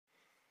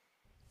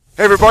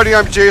Hey everybody,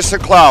 I'm Jason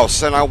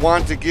Klaus, and I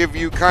want to give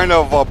you kind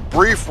of a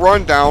brief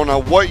rundown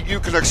on what you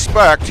can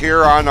expect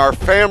here on our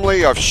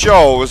family of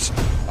shows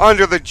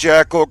under the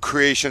Jackal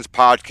Creations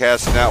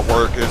Podcast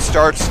Network. It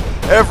starts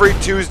every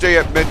Tuesday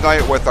at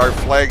midnight with our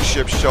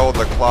flagship show,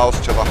 the Klaus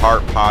to the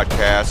Heart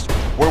Podcast,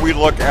 where we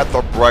look at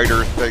the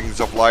brighter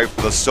things of life,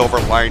 the silver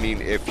lining,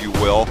 if you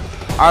will.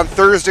 On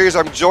Thursdays,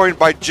 I'm joined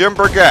by Jim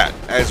Burgett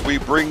as we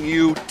bring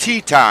you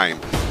Tea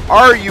Time,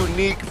 our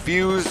unique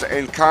views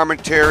and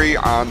commentary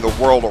on the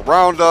world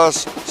around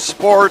us,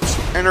 sports,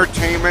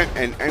 entertainment,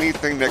 and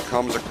anything that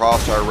comes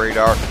across our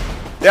radar.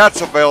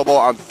 That's available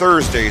on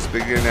Thursdays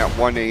beginning at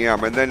 1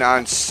 a.m. And then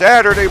on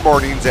Saturday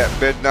mornings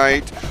at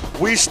midnight,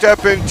 we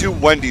step into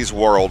Wendy's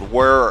World,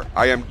 where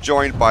I am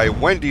joined by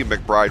Wendy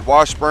McBride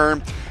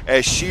Washburn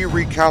as she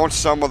recounts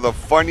some of the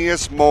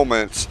funniest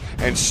moments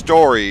and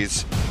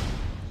stories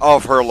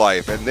of her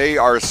life. And they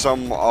are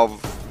some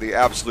of the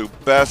absolute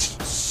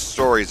best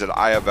stories that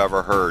I have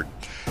ever heard.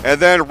 And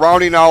then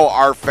rounding out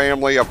our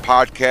family of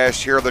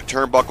podcasts here, the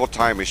Turnbuckle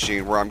Time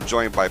Machine, where I'm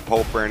joined by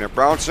Pope Brandon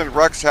Brownson,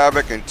 Rex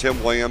Havoc, and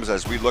Tim Williams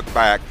as we look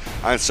back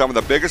on some of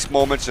the biggest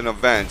moments and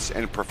events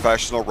in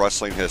professional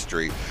wrestling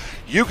history.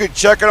 You can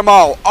check them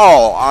out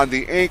all on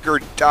the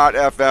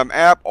Anchor.fm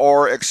app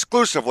or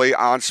exclusively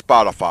on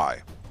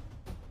Spotify.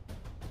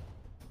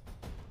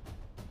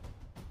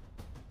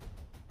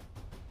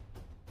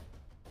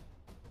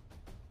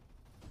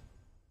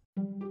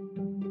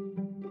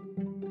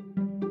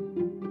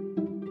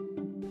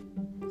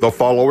 The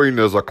following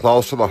is a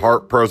Klaus to the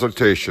Heart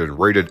presentation,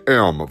 rated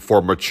M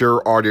for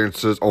mature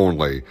audiences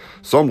only.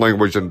 Some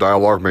language and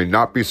dialogue may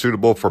not be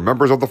suitable for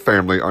members of the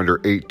family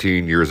under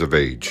 18 years of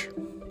age.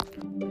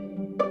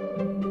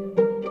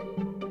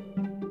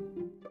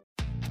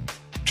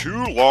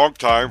 Two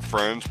longtime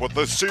friends with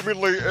a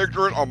seemingly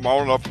ignorant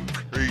amount of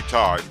free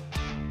time.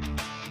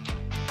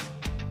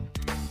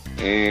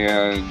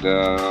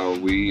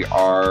 And we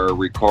are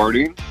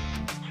recording.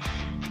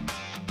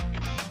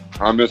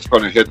 I'm just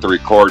going to hit the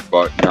record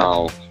button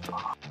now.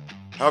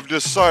 Have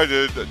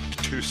decided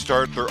to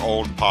start their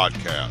own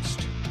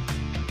podcast.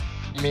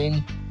 I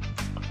mean,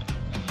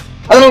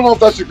 I don't know if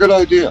that's a good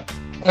idea.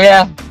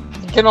 yeah,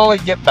 it can only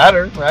get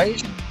better,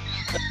 right?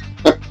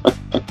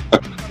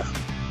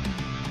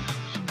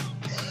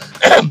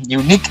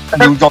 Unique.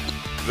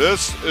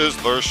 This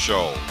is their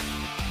show.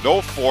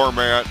 No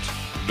format,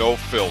 no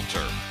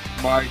filter.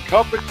 My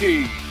cup of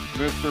tea,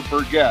 Mr.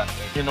 Burgett.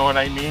 You know what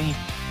I mean?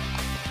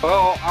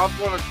 Well, I'm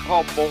going to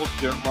call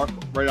bullshit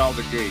right out of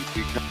the gate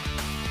because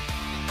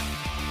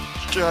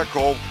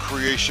Jackal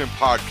Creation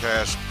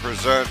Podcast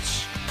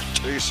presents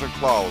Jason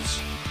Klaus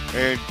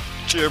and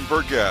Jim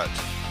Burgett.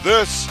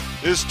 This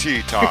is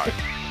Tea Time.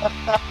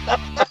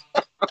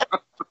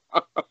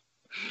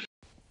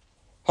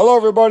 Hello,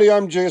 everybody.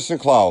 I'm Jason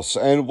Klaus,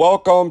 and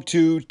welcome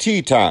to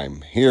Tea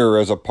Time here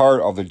as a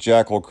part of the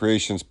Jackal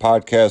Creations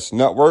Podcast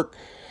Network,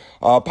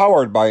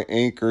 powered by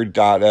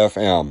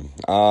Anchor.fm.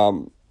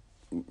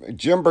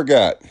 Jim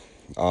Burgett,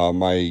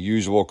 my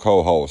usual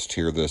co-host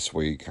here this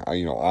week,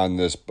 on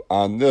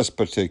this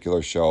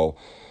particular show,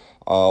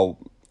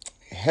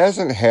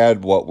 hasn't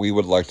had what we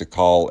would like to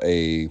call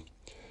a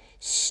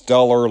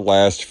stellar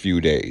last few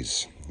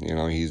days.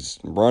 He's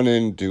run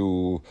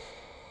into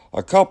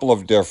a couple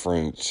of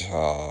different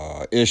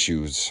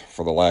issues,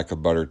 for the lack of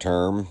a better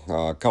term,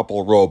 a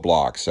couple of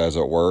roadblocks, as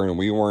it were, and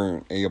we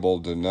weren't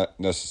able to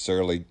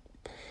necessarily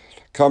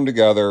come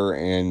together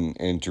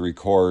and to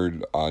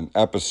record an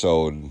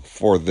episode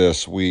for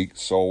this week.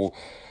 So,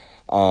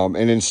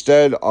 and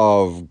instead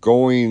of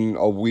going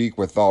a week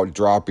without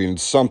dropping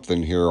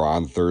something here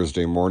on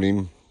Thursday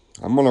morning,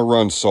 I'm going to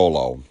run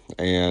solo.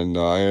 And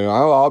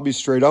I'll be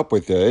straight up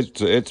with you.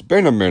 It's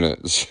been a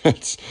minute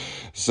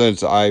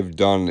since I've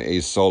done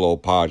a solo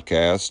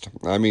podcast.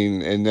 I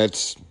mean, and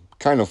that's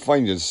kind of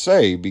funny to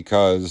say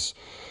because,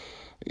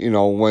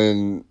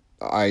 when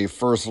I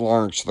first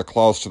launched the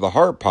Klaus to the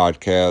Heart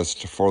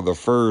podcast for the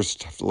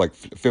first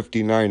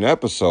 59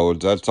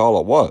 episodes, that's all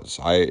it was.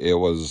 It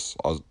was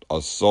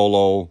a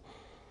solo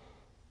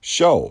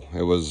show.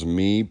 It was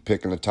me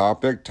picking a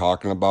topic,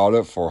 talking about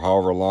it for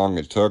however long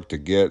it took to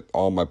get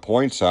all my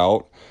points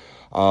out.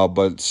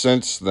 But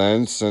since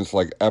then, since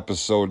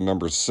episode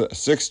number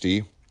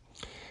 60,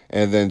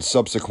 and then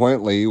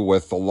subsequently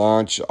with the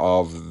launch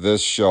of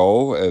this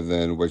show, and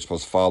then which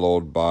was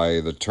followed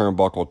by the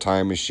Turnbuckle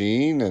Time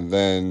Machine, and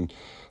then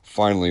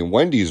finally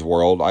Wendy's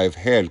World, I've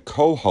had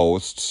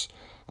co-hosts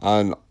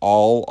on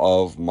all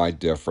of my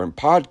different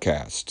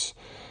podcasts.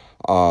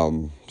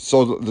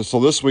 So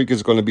this week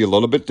is going to be a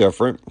little bit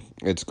different.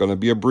 It's going to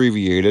be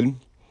abbreviated.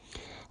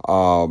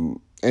 And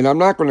I'm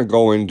not going to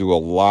go into a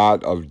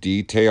lot of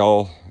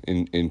detail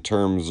in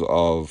terms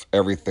of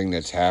everything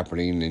that's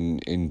happening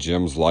in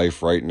Jim's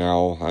life right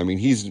now. I mean,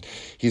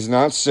 he's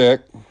not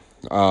sick.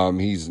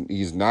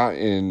 He's not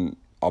in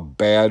a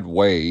bad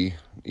way,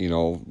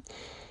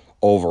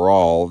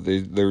 overall.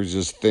 There's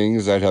just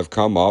things that have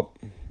come up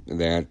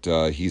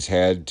that he's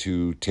had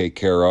to take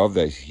care of,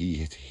 that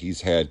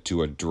he's had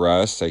to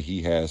address, that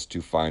he has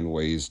to find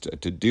ways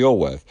to deal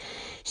with.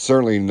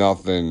 Certainly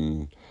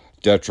nothing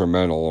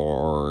detrimental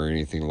or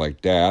anything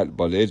like that,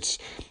 but it's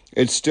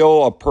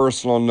still a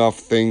personal enough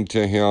thing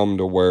to him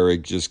to where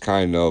it just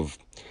kind of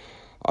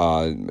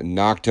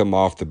knocked him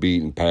off the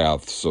beaten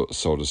path,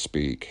 so to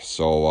speak.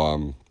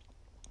 So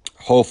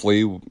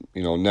hopefully,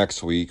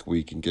 next week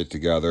we can get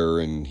together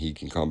and he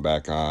can come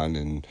back on,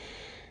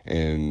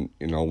 and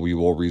we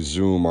will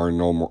resume our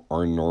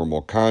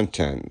normal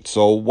content.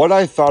 So what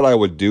I thought I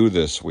would do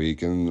this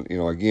week, and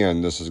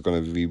again, this is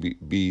going to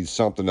be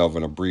something of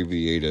an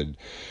abbreviated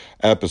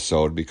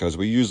episode, because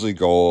we usually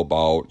go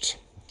about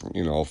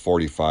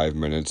 45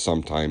 minutes,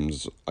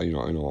 sometimes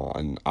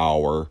an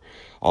hour,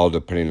 all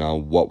depending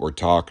on what we're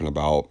talking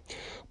about.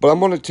 But I'm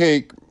going to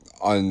take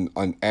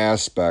an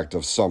aspect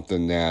of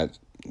something that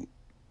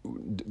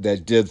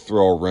did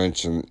throw a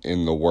wrench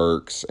in the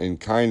works, and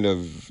kind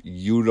of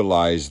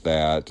utilize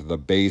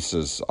the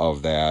basis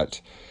of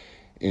that,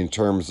 in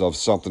terms of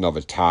something of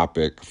a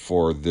topic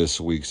for this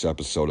week's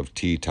episode of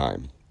Tea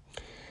Time.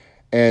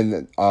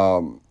 And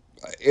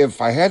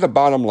if I had to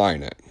bottom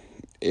line it,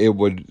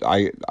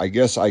 I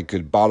guess I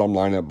could bottom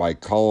line it by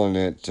calling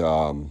it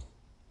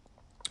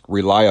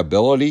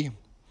reliability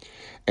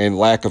and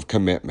lack of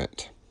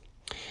commitment.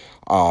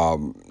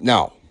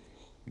 Now,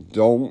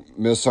 don't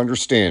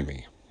misunderstand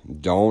me.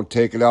 Don't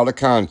take it out of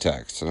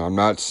context. And I'm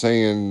not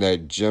saying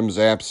that Jim's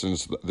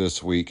absence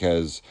this week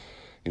has,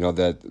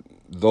 that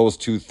those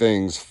two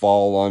things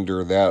fall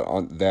under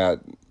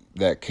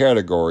that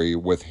category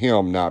with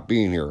him not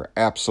being here.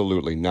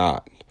 Absolutely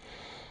not.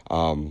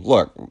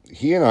 Look,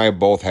 he and I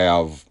both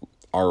have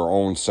our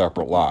own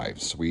separate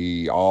lives.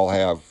 We all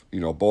have,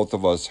 both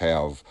of us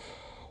have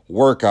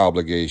work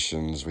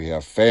obligations. We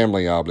have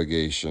family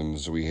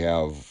obligations. We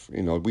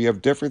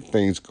have different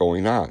things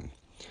going on.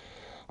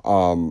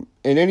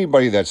 And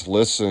anybody that's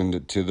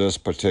listened to this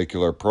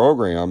particular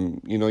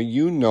program,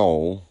 you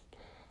know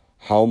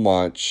how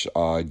much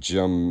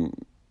Jim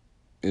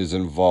is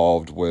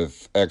involved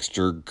with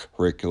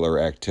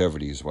extracurricular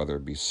activities, whether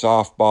it be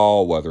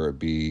softball, whether it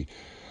be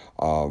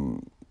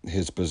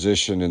his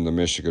position in the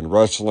Michigan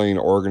Wrestling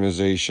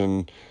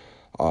Organization.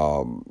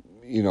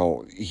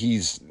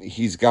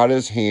 He's got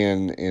his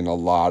hand in a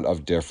lot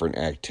of different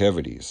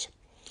activities.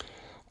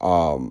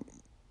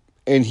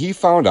 And he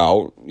found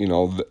out,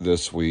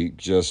 this week,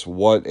 just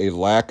what a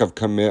lack of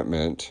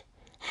commitment,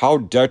 how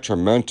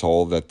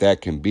detrimental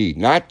that can be,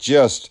 not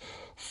just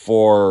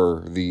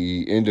for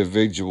the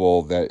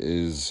individual that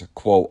is,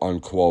 quote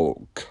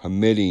unquote,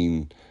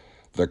 committing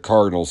the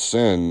cardinal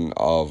sin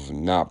of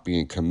not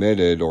being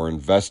committed or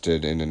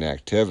invested in an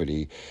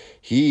activity.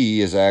 He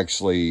is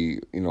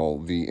actually,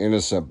 the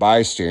innocent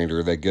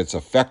bystander that gets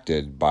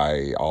affected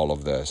by all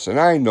of this. And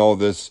I know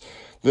this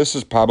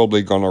is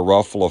probably going to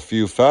ruffle a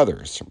few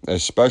feathers,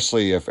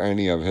 especially if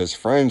any of his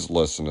friends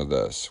listen to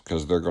this,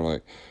 because they're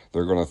going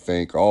to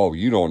think, oh,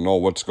 you don't know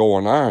what's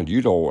going on.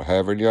 You don't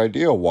have any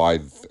idea why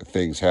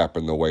things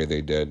happen the way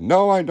they did.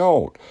 No, I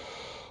don't.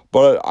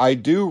 But I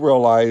do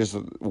realize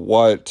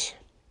what,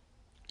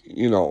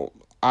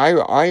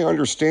 I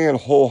understand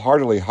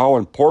wholeheartedly how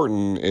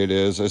important it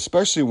is,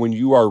 especially when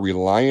you are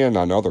relying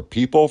on other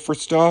people for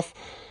stuff,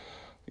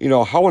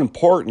 how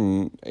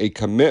important a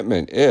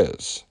commitment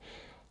is.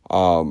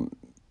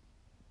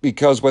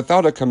 Because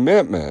without a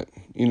commitment,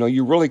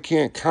 you really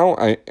can't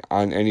count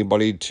on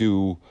anybody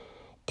to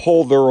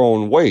pull their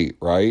own weight,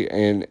 right?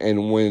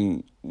 And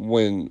when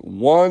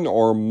one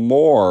or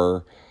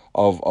more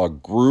of a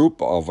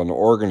group, of an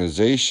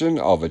organization,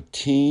 of a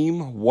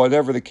team,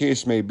 whatever the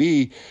case may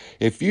be,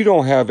 if you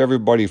don't have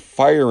everybody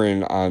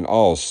firing on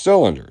all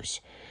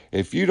cylinders,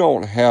 if you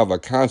don't have a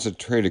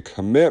concentrated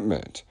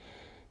commitment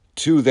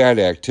to that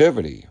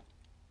activity,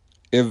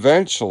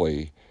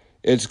 eventually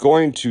it's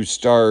going to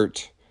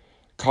start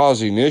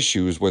causing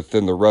issues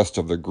within the rest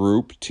of the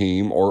group,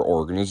 team, or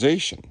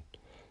organization.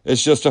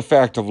 It's just a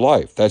fact of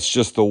life. That's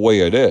just the way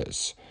it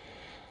is.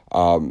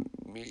 In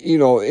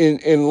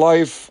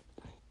life,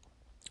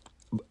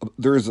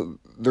 there's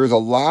a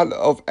lot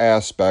of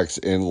aspects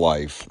in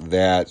life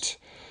that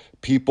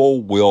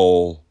people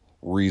will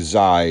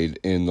reside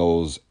in,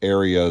 those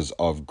areas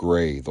of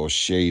gray, those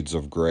shades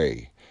of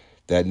gray,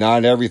 that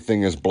not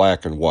everything is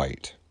black and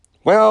white.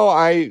 Well,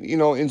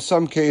 in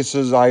some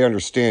cases I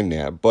understand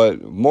that,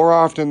 but more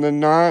often than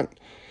not,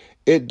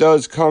 it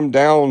does come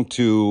down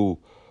to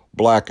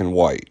black and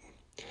white.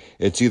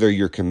 It's either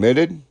you're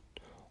committed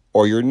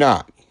or you're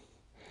not.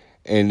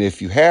 And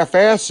if you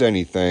half-ass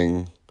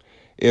anything,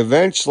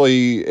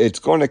 eventually it's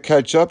going to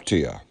catch up to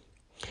you.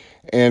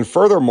 And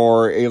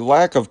furthermore, a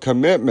lack of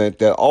commitment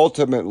that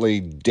ultimately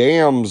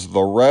damns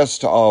the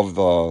rest of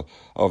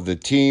the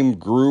team,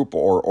 group,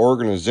 or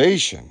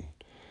organization,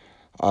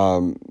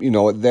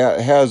 that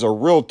has a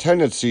real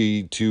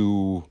tendency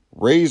to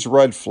raise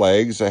red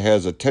flags, that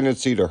has a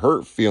tendency to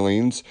hurt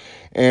feelings,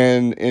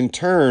 and in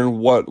turn,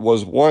 what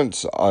was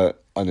once an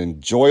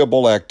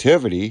enjoyable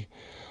activity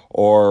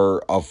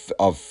or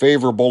a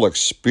favorable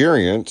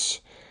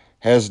experience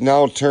has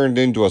now turned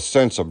into a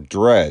sense of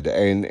dread.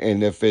 And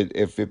if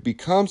it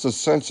becomes a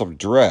sense of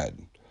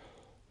dread,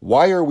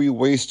 why are we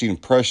wasting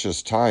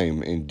precious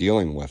time in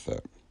dealing with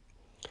it?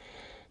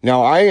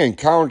 Now, I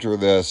encounter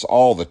this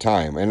all the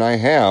time, and I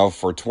have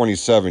for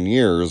 27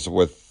 years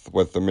with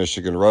the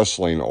Michigan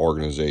Wrestling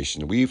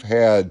Organization. We've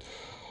had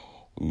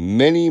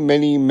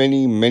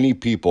many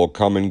people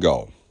come and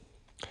go.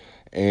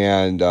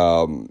 And,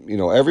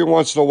 every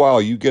once in a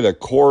while you get a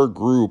core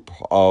group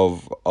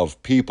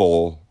of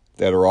people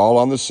that are all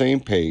on the same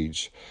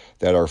page,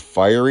 that are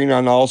firing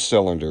on all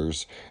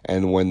cylinders.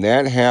 And when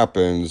that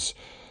happens,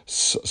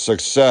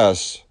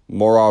 success,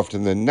 more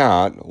often than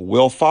not,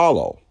 will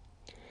follow.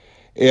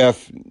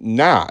 If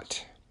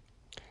not,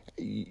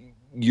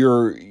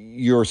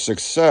 your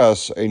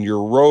success and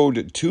your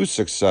road to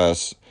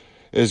success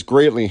is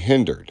greatly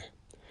hindered.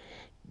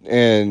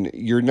 And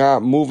you're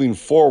not moving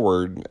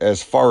forward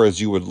as far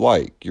as you would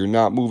like. You're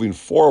not moving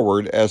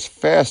forward as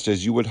fast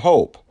as you would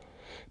hope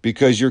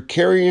because you're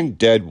carrying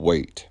dead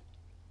weight.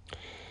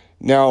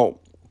 Now,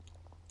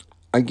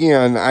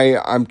 again,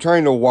 I'm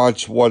trying to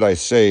watch what I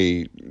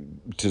say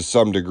to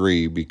some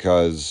degree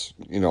because,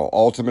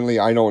 ultimately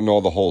I don't know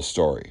the whole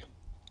story.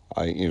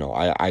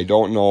 I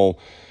don't know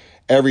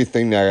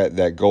everything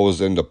that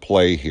goes into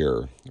play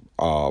here.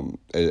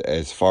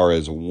 As far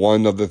as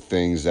one of the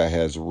things that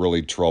has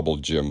really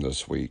troubled Jim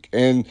this week.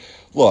 And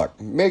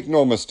look, make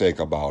no mistake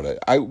about it.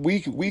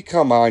 We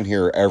come on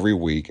here every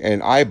week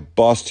and I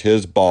bust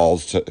his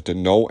balls to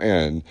no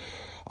end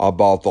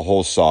about the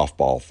whole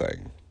softball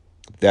thing.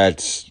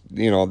 That's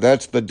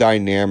the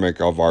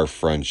dynamic of our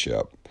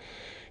friendship.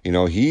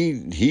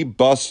 He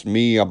busts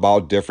me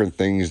about different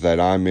things that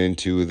I'm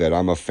into, that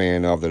I'm a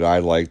fan of, that I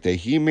like, that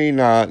he may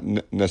not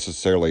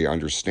necessarily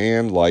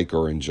understand, like,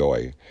 or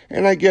enjoy.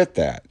 And I get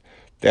that.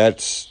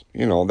 That's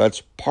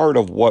part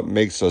of what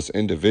makes us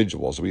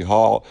individuals. We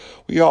all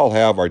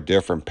have our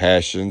different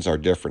passions, our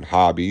different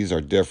hobbies,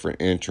 our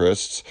different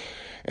interests,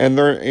 and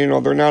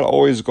they're not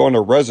always going to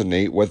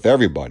resonate with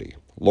everybody.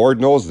 Lord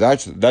knows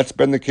that's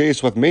been the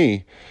case with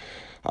me.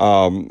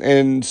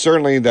 And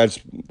certainly that's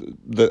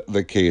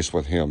the case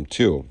with him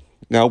too.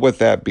 Now, with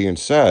that being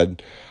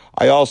said,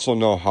 I also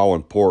know how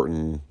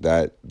important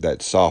that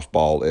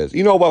softball is.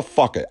 You know what?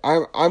 Fuck it.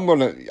 I'm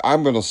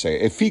gonna say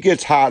it. If he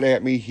gets hot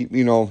at me,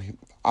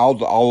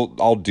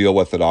 I'll deal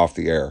with it off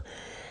the air.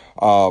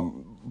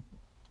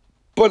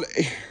 But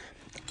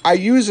I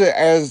use it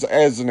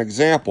as an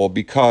example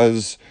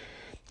because,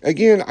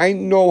 again, I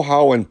know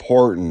how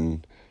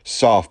important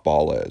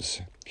softball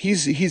is.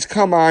 He's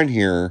come on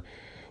here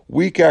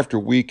week after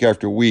week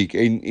after week,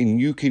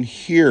 and you can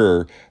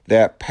hear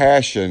that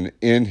passion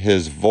in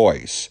his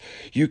voice.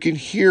 You can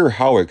hear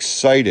how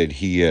excited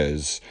he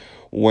is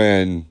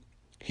when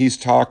he's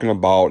talking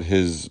about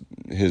his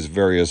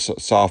various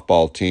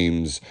softball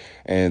teams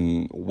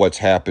and what's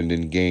happened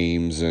in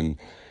games. And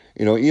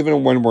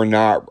even when we're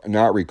not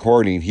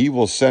recording, he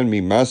will send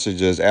me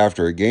messages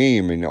after a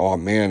game and, oh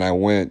man, I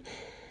went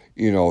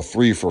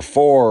 3 for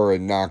 4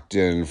 and knocked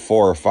in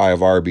 4 or 5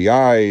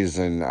 RBIs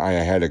and I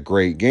had a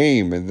great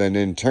game. And then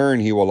in turn,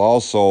 he will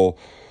also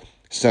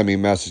send me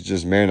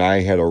messages, man,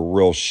 I had a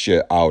real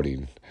shit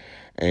outing.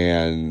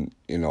 And,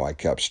 I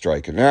kept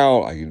striking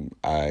out.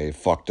 I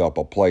fucked up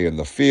a play in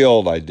the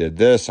field. I did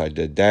this, I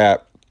did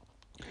that.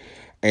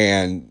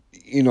 And,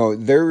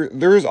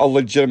 there's a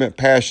legitimate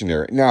passion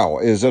there. Now,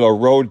 is it a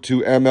road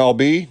to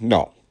MLB?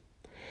 No.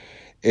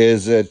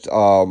 Is it,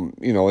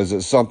 is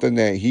it something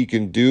that he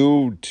can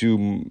do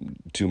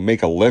to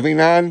make a living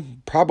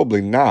on?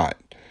 Probably not.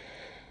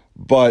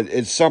 But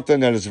it's something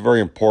that is very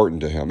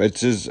important to him.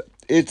 It's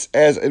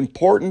as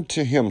important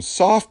to him.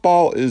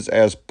 Softball is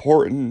as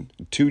important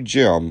to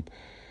Jim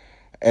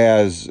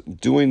as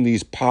doing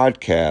these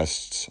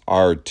podcasts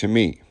are to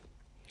me.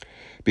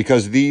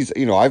 Because these,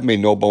 I've made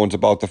no bones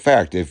about the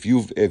fact, if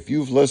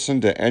you've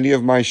listened to any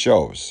of my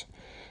shows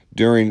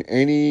during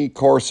any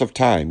course of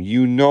time,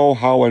 you know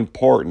how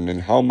important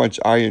and how much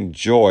I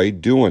enjoy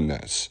doing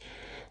this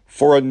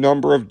for a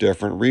number of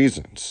different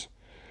reasons.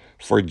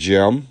 For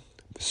Jim,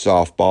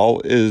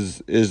 softball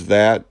is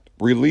that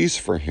release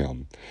for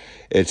him.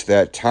 It's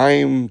that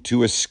time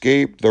to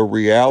escape the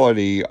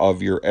reality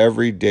of your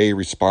everyday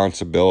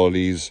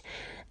responsibilities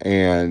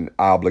and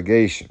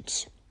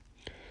obligations.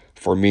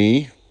 For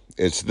me,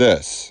 it's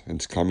this.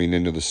 It's coming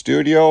into the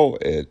studio.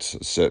 It's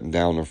sitting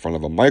down in front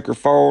of a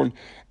microphone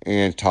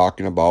and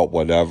talking about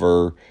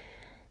whatever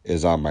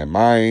is on my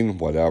mind,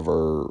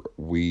 whatever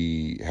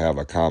we have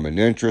a common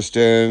interest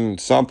in,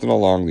 something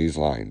along these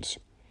lines.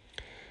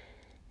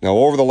 Now,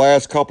 over the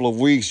last couple of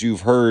weeks,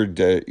 you've heard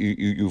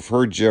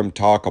Jim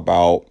talk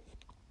about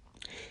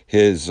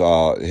his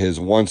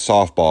one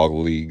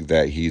softball league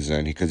that he's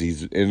in, because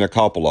he's in a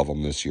couple of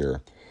them this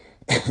year.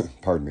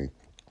 Pardon me.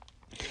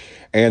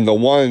 And the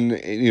one,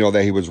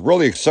 that he was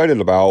really excited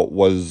about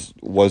was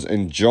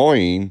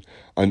enjoying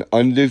an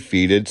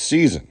undefeated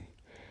season.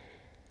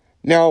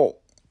 Now,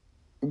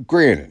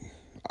 granted,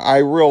 I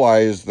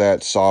realize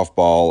that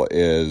softball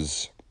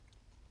is,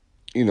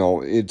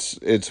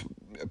 it's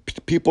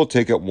people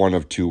take it one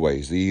of two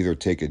ways. They either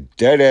take it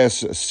dead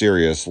ass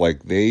serious,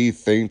 like they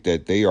think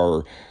that they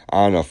are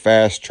on a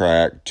fast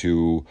track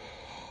to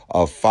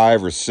a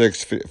 5 or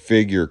 6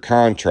 figure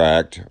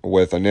contract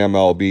with an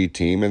MLB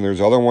team, and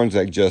there's other ones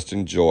that just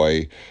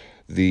enjoy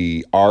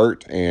the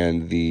art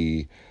and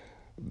the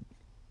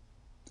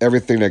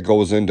everything that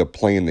goes into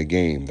playing the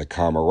game, the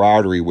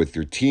camaraderie with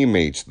your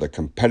teammates, the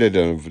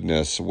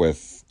competitiveness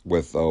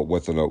with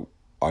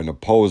an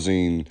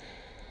opposing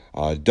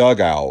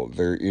dugout.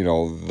 There,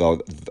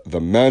 the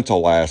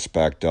mental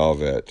aspect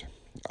of it.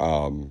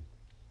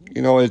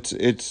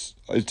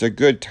 It's a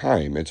good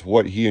time. It's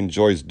what he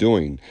enjoys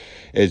doing.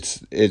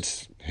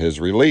 It's his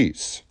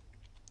release.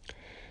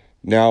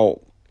 Now,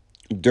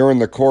 during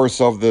the course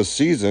of this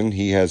season,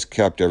 he has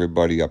kept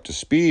everybody up to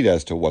speed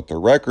as to what the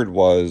record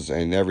was,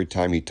 and every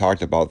time he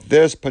talked about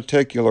this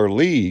particular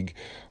league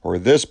or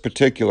this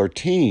particular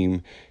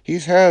team,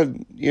 he's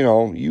had,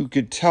 you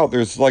could tell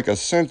there's like a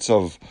sense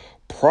of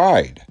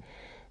pride.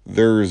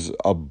 There's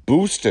a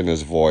boost in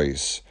his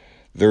voice.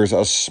 There's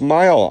a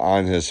smile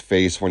on his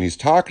face when he's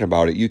talking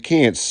about it. You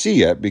can't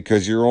see it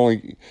because you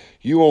only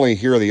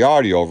hear the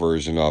audio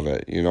version of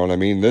it. You know what I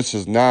mean? This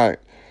is not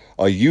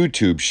a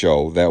YouTube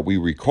show that we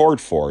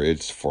record for.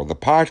 It's for the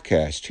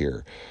podcast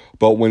here.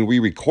 But when we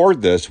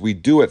record this, we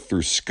do it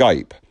through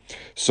Skype.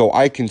 So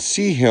I can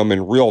see him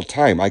in real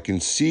time. I can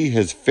see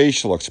his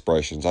facial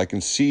expressions. I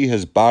can see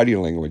his body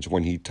language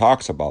when he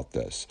talks about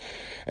this.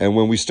 And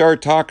when we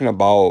start talking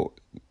about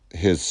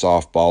his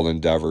softball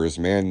endeavors,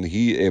 man,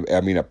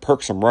 it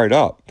perks him right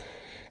up.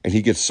 And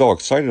he gets so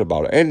excited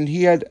about it. And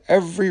he had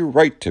every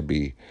right to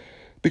be.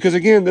 Because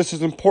again, this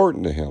is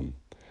important to him.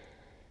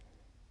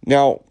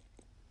 Now,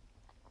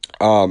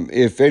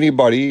 if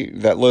anybody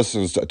that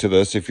listens to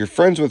this, if you're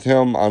friends with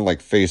him on like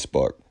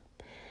Facebook,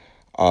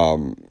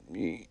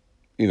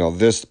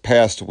 this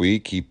past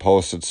week he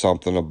posted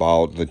something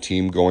about the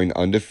team going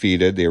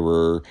undefeated.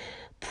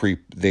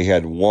 They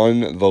had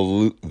won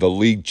the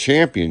league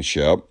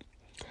championship,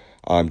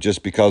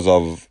 just because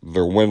of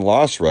their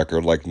win-loss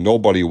record. Like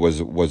nobody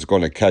was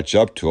going to catch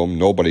up to them.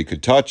 Nobody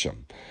could touch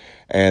them.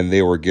 And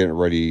they were getting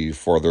ready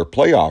for their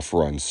playoff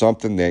run,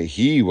 something that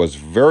he was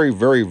very,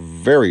 very,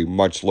 very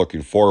much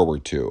looking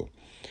forward to.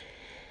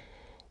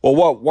 Well,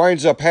 what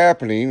winds up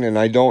happening, and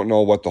I don't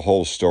know what the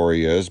whole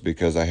story is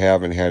because I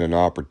haven't had an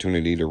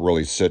opportunity to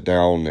really sit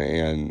down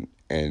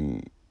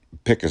and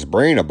pick his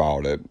brain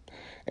about it.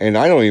 And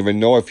I don't even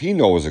know if he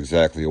knows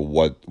exactly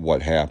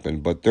what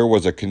happened, but there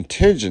was a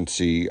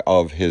contingency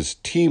of his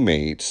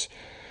teammates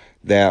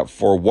that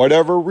for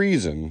whatever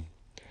reason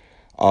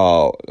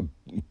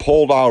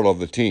pulled out of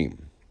the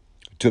team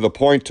to the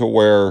point to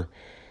where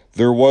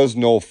there was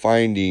no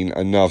finding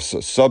enough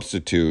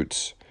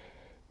substitutes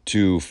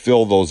to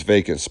fill those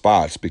vacant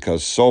spots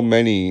because so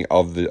many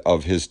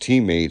of his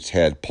teammates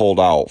had pulled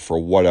out for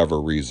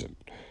whatever reason,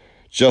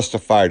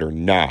 justified or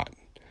not.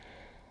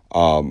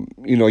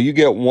 You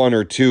get one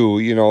or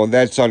two,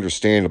 that's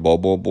understandable.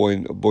 But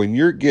when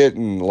you're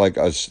getting like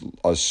a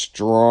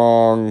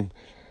strong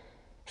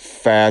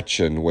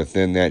faction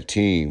within that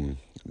team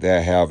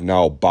that have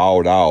now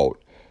bowed out,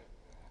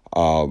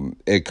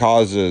 it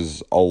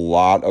causes a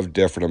lot of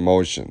different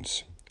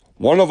emotions.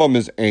 One of them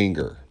is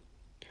anger.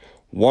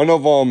 One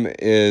of them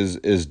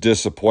is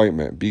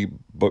disappointment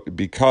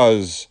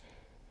because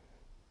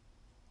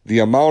the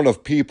amount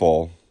of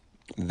people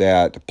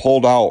that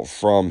pulled out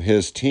from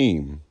his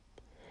team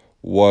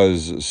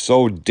was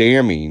so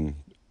damning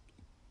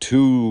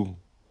to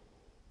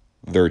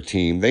their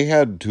team. They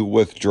had to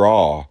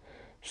withdraw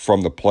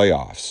from the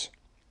playoffs.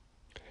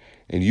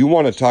 And you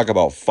want to talk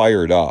about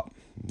fired up.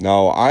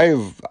 Now,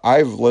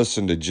 I've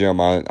listened to Jim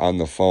on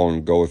the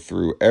phone go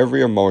through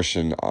every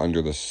emotion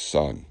under the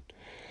sun.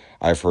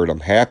 I've heard him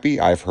happy.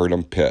 I've heard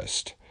him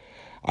pissed.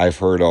 I've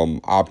heard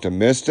him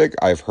optimistic.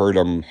 I've heard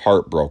him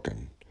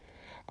heartbroken.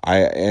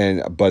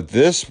 But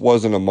this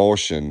was an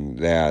emotion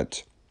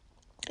that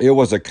it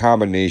was a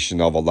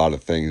combination of a lot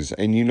of things.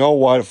 And you know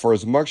what? For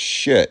as much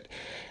shit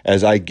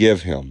as I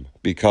give him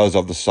because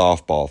of the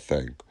softball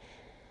thing,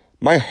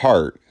 my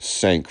heart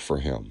sank for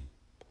him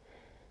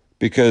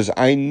because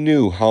I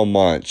knew how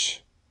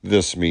much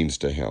this means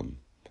to him.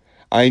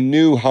 I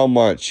knew how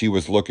much he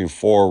was looking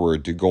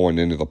forward to going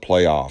into the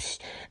playoffs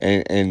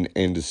and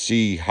to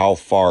see how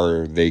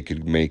far they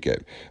could make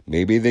it.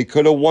 Maybe they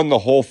could have won the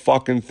whole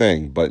fucking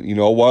thing, but you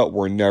know what?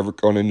 We're never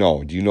going to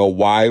know. Do you know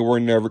why we're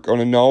never going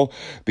to know?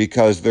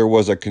 Because there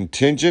was a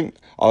contingent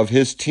of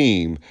his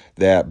team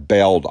that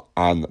bailed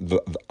on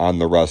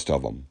the rest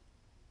of them.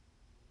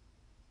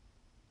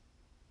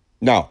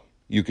 Now,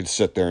 you could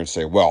sit there and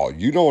say, well,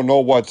 you don't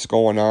know what's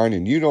going on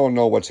and you don't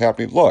know what's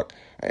happening. Look,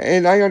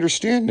 and I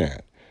understand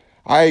that.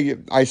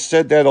 I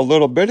said that a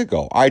little bit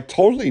ago. I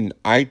totally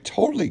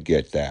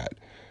get that.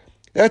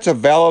 That's a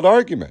valid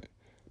argument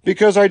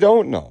because I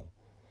don't know.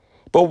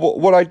 But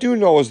what I do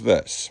know is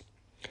this.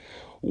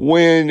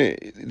 When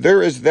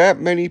there is that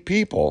many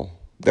people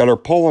that are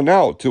pulling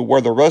out to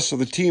where the rest of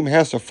the team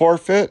has to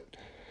forfeit,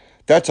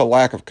 that's a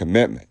lack of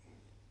commitment.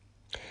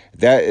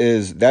 That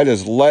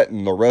is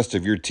letting the rest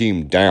of your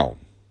team down.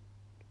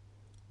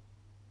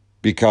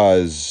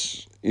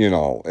 because,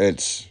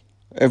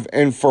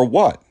 and for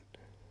what?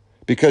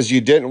 Because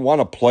you didn't want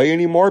to play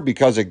anymore?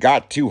 Because it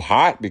got too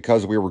hot?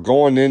 Because we were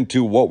going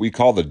into what we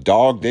call the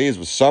dog days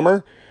of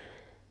summer?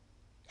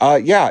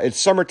 Yeah, it's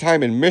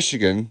summertime in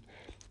Michigan.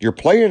 You're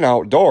playing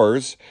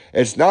outdoors.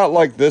 It's not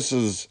like this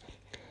is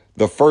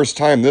the first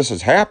time this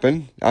has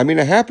happened. I mean,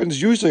 it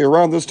happens usually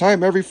around this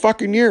time every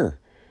fucking year.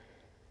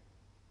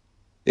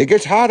 It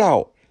gets hot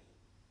out.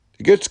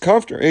 It gets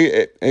comfortable.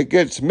 It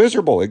gets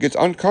miserable. It gets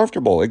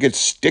uncomfortable. It gets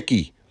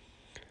sticky.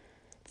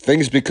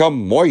 Things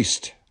become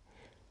moist.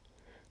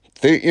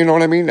 You know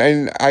what I mean?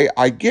 And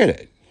I get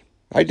it.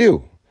 I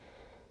do.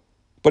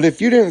 But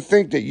if you didn't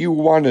think that you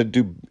wanted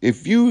to,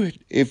 if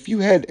you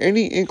had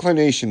any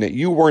inclination that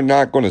you were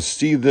not going to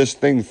see this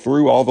thing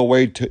through all the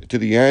way to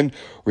the end,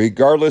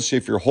 regardless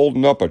if you're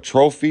holding up a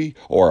trophy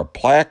or a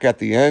plaque at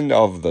the end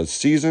of the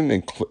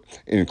season,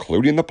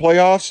 including the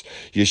playoffs,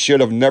 you should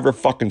have never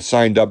fucking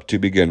signed up to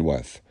begin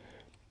with.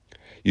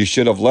 You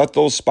should have let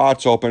those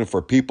spots open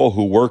for people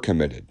who were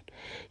committed,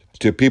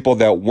 to people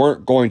that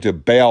weren't going to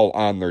bail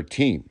on their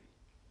team.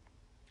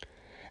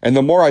 And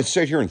the more I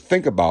sit here and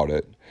think about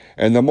it,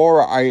 and the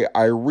more I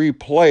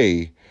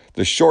replay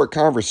the short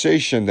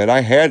conversation that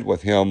I had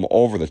with him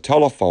over the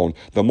telephone,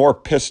 the more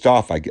pissed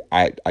off I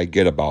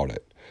get about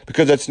it.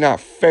 Because it's not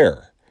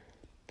fair.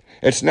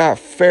 It's not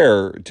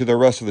fair to the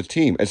rest of the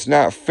team. It's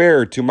not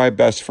fair to my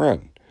best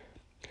friend.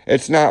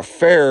 It's not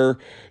fair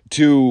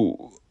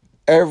to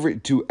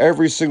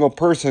every single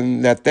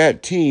person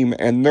that team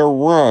and their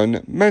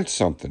run meant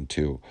something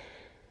to.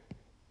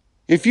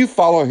 If you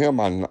follow him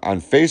on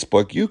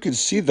Facebook, you can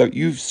see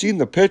you've seen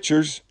the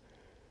pictures.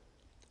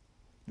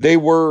 They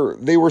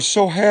were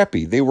so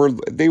happy. They were,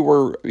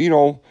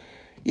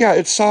 yeah,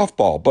 it's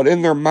softball, but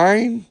in their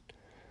mind,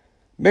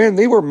 man,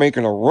 they were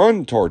making a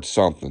run towards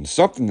something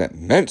that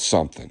meant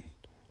something.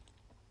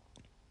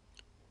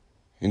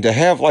 And to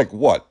have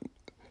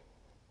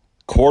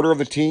quarter of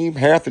the team,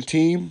 half the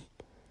team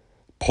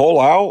pull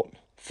out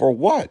for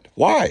what?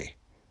 Why?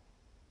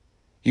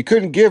 You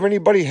couldn't give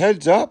anybody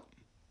heads up?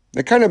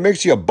 It kind of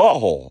makes you a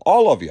butthole,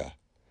 all of you.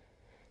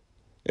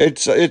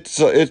 It's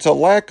a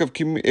lack of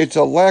commitment. It's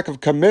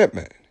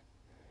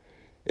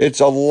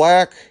a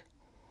lack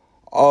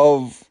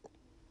of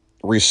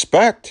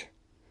respect.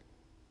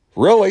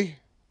 Really,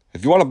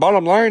 if you want to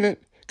bottom line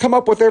it, come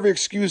up with every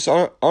excuse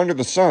under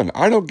the sun.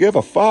 I don't give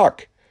a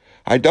fuck.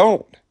 I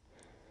don't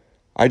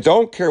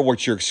care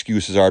what your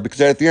excuses are, because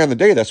at the end of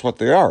the day, that's what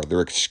they are.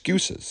 They're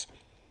excuses.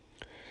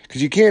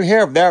 Because you can't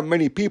have that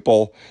many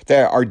people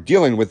that are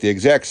dealing with the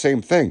exact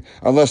same thing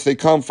unless they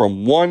come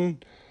from one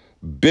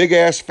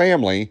big-ass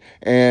family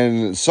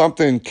and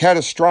something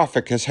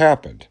catastrophic has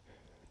happened.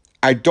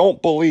 I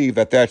don't believe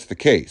that that's the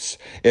case.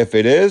 If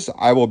it is,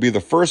 I will be the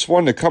first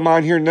one to come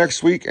on here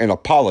next week and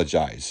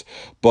apologize.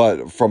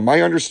 But from my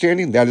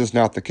understanding, that is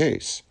not the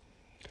case.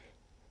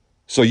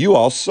 So you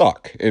all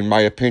suck, in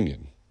my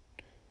opinion.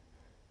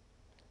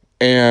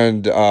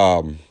 And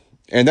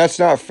that's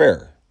not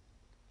fair.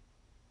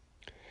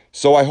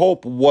 So I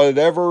hope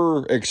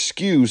whatever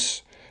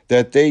excuse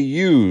that they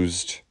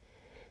used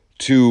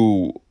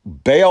to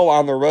bail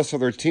on the rest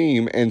of their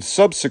team and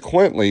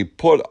subsequently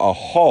put a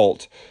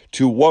halt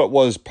to what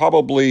was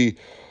probably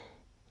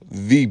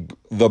the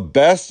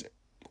best,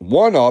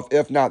 one of,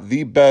 if not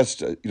the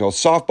best,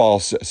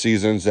 softball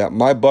seasons that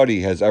my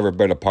buddy has ever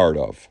been a part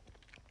of.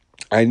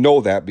 I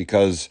know that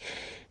because,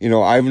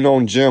 I've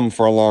known Jim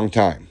for a long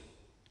time.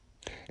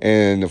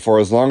 And for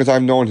as long as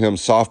I've known him,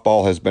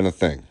 softball has been a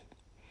thing.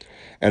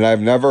 And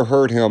I've never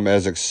heard him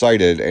as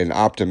excited and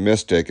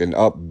optimistic and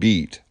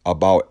upbeat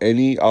about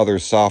any other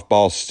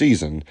softball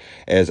season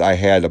as I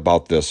had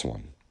about this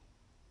one.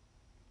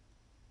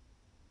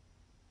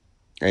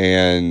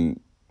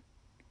 And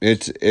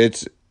it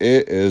is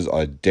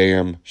a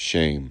damn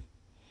shame.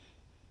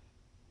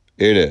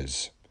 It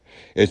is.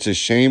 It's a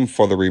shame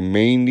for the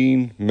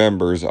remaining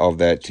members of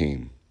that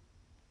team.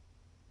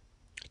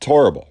 It's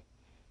horrible.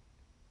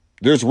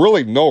 There's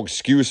really no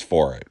excuse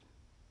for it.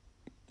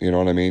 You know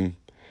what I mean?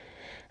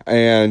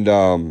 And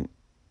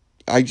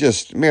I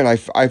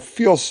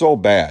feel so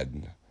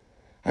bad.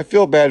 I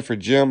feel bad for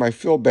Jim. I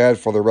feel bad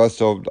for the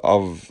rest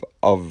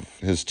of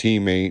his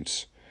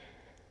teammates.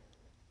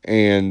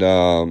 And,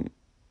 I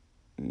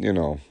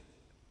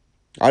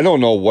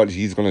don't know what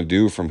he's going to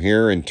do from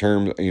here in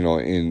terms,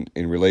 in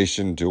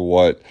relation to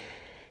what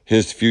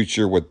his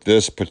future with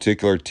this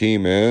particular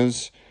team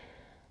is.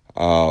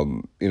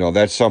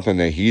 That's something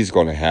that he's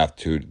going to have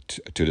to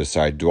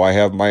decide. Do I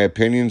have my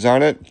opinions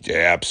on it?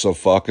 Yeah,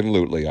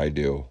 abso-fucking-lutely I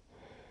do.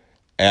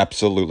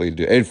 Absolutely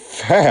do. In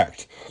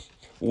fact,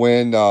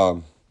 when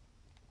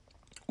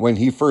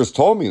he first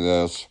told me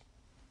this,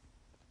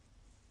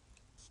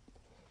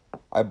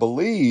 I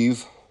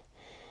believe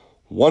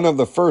one of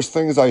the first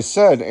things I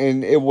said,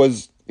 and it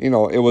was in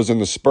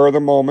the spur of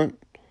the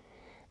moment.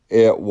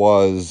 It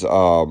was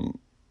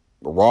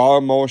raw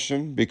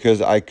emotion,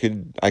 because I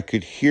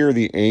could hear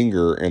the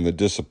anger and the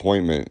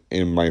disappointment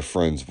in my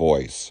friend's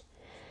voice.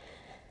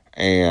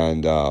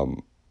 And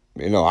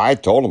I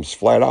told him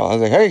flat out, I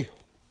was like, hey,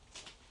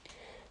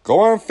 go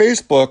on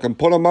Facebook and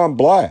put them on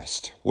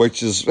blast,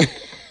 which is,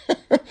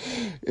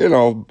 you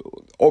know,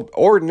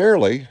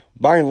 ordinarily,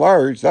 by and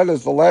large, that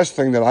is the last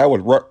thing that I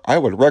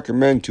would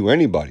recommend to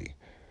anybody.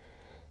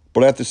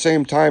 But at the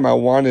same time, I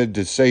wanted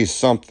to say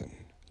something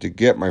to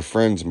get my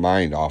friend's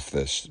mind off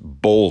this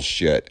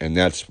bullshit, and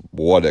that's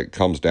what it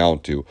comes down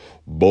to.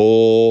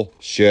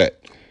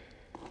 Bullshit.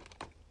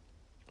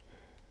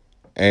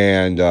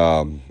 And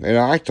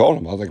I told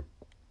him, I was like,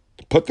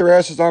 put their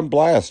asses on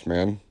blast,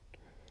 man.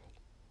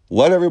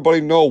 Let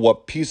everybody know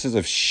what pieces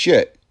of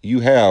shit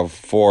you have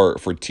for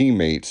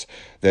teammates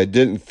that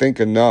didn't think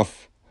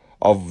enough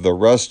of the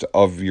rest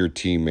of your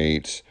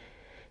teammates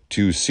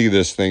to see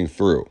this thing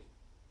through.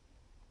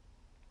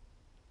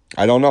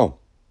 I don't know.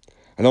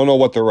 I don't know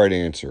what the right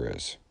answer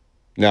is.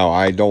 Now,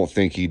 I don't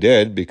think he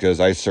did,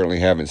 because I certainly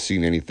haven't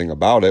seen anything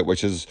about it,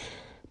 which is,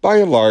 by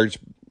and large,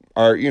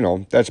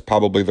 that's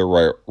probably the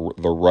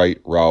right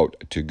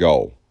route to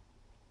go.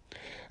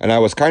 And I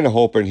was kind of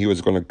hoping he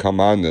was going to come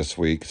on this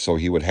week so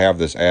he would have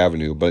this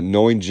avenue, but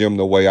knowing Jim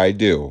the way I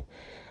do,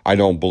 I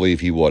don't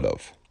believe he would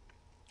have,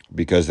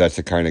 because that's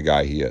the kind of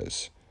guy he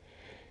is.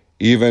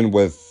 Even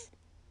with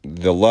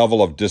the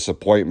level of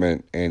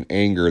disappointment and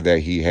anger that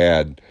he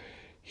had,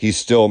 he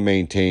still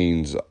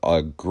maintains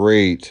a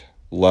great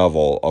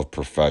level of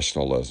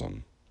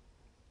professionalism.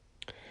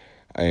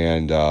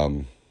 And,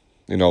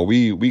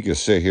 we could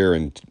sit here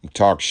and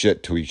talk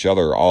shit to each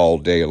other all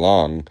day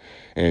long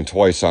and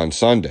twice on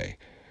Sunday.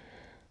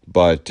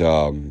 But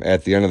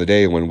at the end of the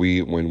day, when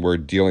we're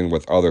dealing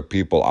with other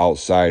people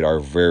outside our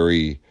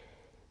very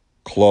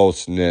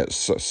close-knit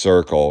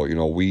circle,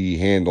 we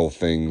handle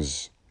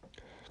things,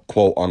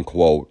 quote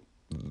unquote,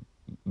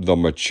 the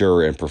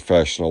mature and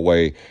professional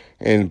way.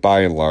 And by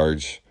and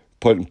large,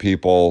 putting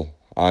people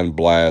on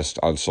blast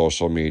on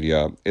social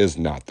media is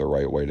not the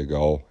right way to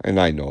go. And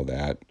I know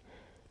that.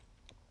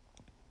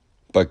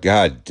 But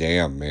god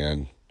damn,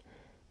 man.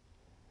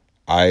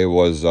 I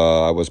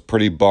was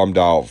pretty bummed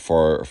out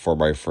for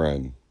my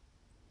friend.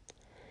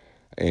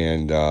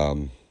 And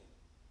I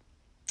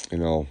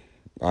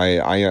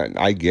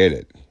get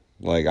it.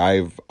 Like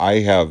I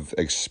have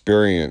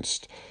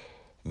experienced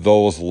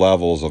those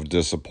levels of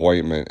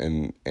disappointment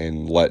and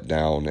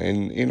letdown,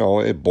 and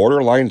it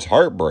borderlines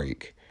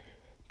heartbreak,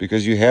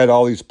 because you had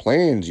all these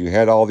plans, you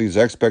had all these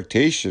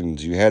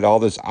expectations, you had all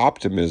this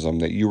optimism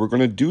that you were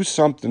going to do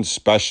something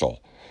special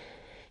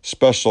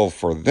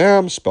for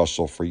them,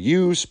 special for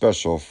you,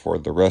 special for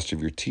the rest of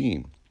your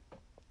team.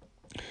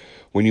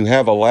 When you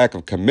have a lack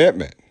of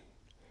commitment,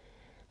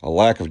 a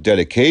lack of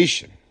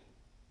dedication,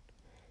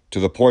 to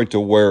the point to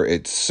where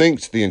it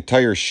sinks the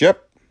entire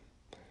ship,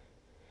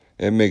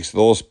 it makes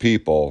those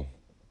people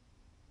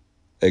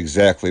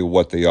exactly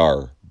what they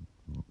are: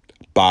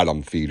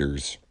 bottom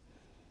feeders.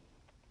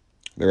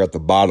 They're at the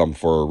bottom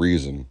for a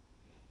reason.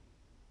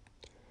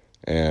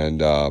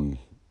 And,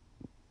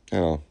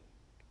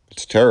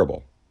 it's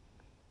terrible.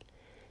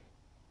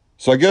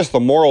 So I guess the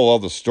moral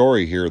of the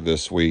story here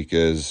this week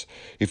is,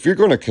 if you're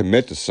going to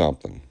commit to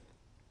something,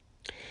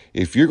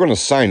 if you're going to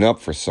sign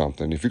up for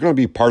something, if you're going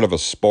to be part of a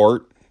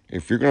sport,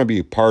 if you're going to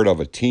be part of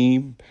a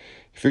team,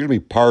 if you're going to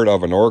be part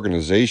of an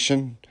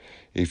organization,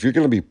 if you're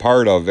going to be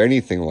part of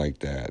anything like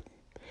that,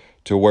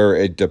 to where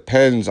it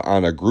depends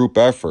on a group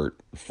effort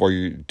for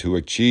you to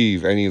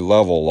achieve any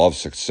level of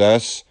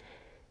success,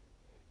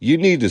 you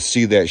need to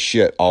see that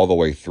shit all the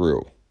way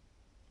through.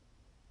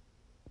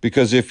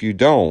 Because if you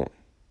don't,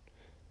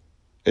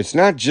 it's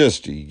not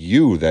just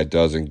you that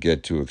doesn't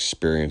get to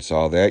experience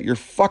all that. You're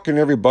fucking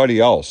everybody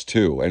else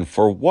too. And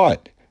for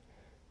what?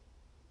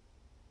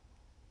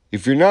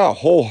 If you're not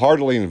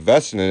wholeheartedly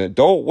invested in it,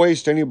 don't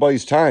waste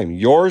anybody's time.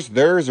 Yours,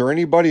 theirs, or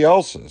anybody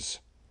else's.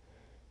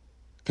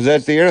 Because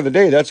at the end of the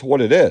day, that's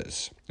what it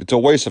is. It's a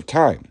waste of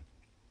time.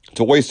 It's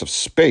a waste of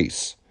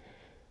space.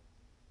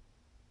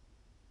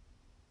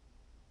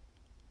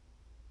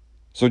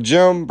 So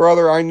Jim,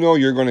 brother, I know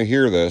you're going to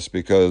hear this,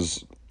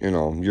 because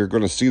you're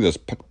going to see this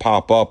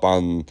pop up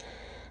on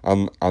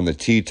the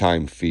Tea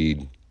Time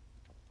feed.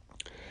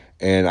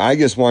 And I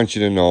just want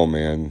you to know,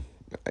 man,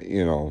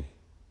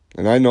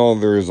 and I know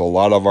there's a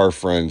lot of our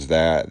friends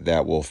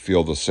that will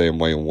feel the same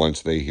way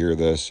once they hear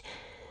this.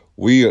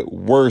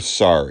 We're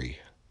sorry.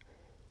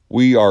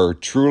 We are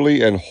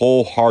truly and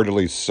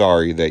wholeheartedly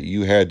sorry that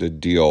you had to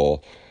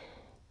deal,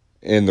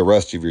 and the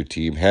rest of your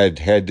team had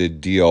to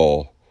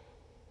deal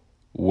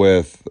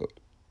with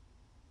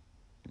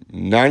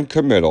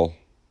non-committal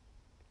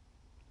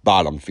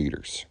bottom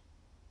feeders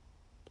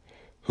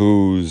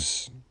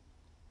who's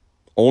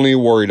only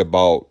worried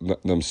about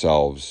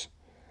themselves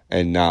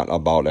and not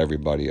about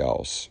everybody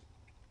else.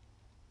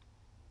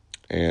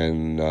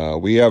 And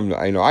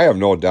I have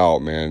no doubt,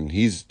 man,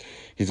 he's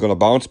going to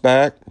bounce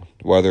back,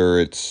 whether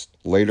it's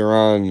later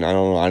on. I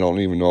don't know. I don't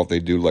even know if they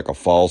do like a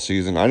fall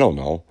season. I don't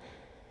know.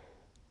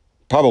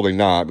 Probably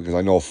not, because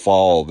I know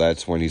fall,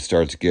 that's when he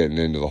starts getting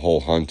into the whole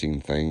hunting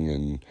thing,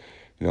 and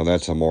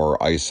that's a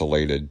more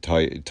isolated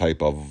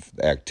type of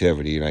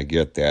activity, and I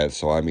get that.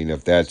 So, I mean,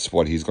 if that's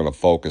what he's going to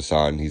focus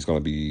on, he's going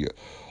to be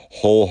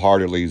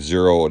wholeheartedly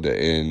zeroed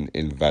in,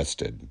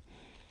 invested.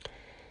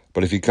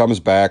 But if he comes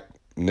back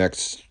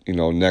next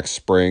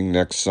spring,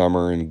 next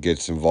summer, and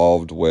gets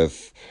involved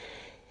with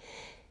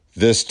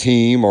this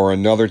team or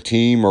another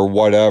team or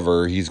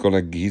whatever, he's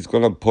gonna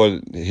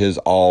put his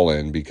all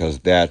in, because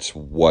that's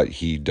what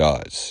he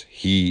does.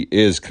 He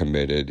is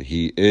committed,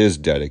 he is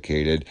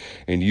dedicated,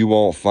 and you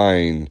won't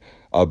find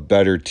a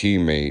better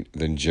teammate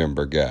than Jim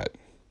Burgett.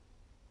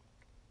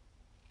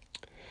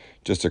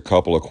 Just a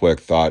couple of quick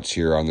thoughts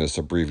here on this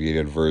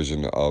abbreviated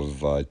version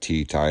of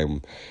Tea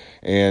Time.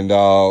 And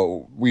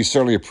we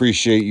certainly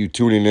appreciate you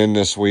tuning in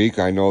this week.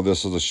 I know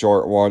this is a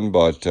short one,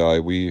 but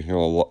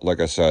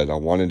like I said, I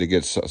wanted to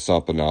get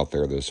something out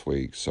there this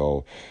week.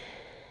 So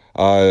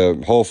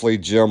hopefully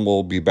Jim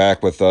will be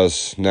back with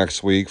us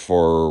next week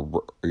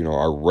for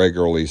our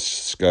regularly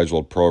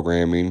scheduled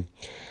programming.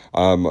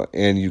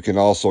 And you can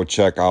also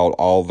check out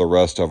all the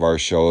rest of our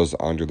shows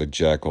under the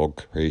Jackal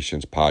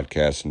Creations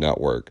Podcast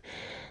Network.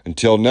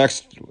 Until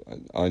next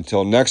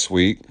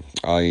week,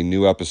 a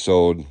new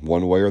episode,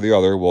 one way or the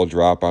other, will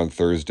drop on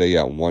Thursday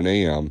at 1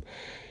 a.m.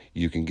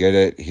 You can get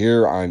it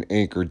here on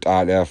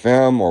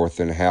Anchor.fm or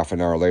within half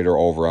an hour later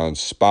over on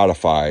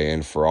Spotify.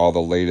 And for all the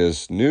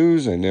latest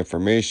news and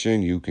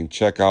information, you can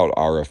check out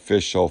our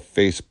official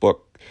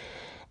Facebook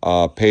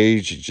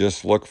page.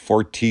 Just look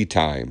for Tea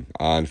Time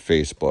on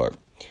Facebook.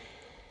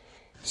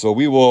 So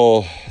we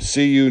will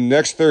see you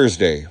next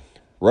Thursday,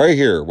 right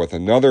here, with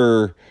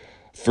another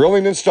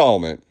thrilling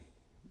installment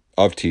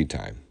of Tea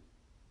Time.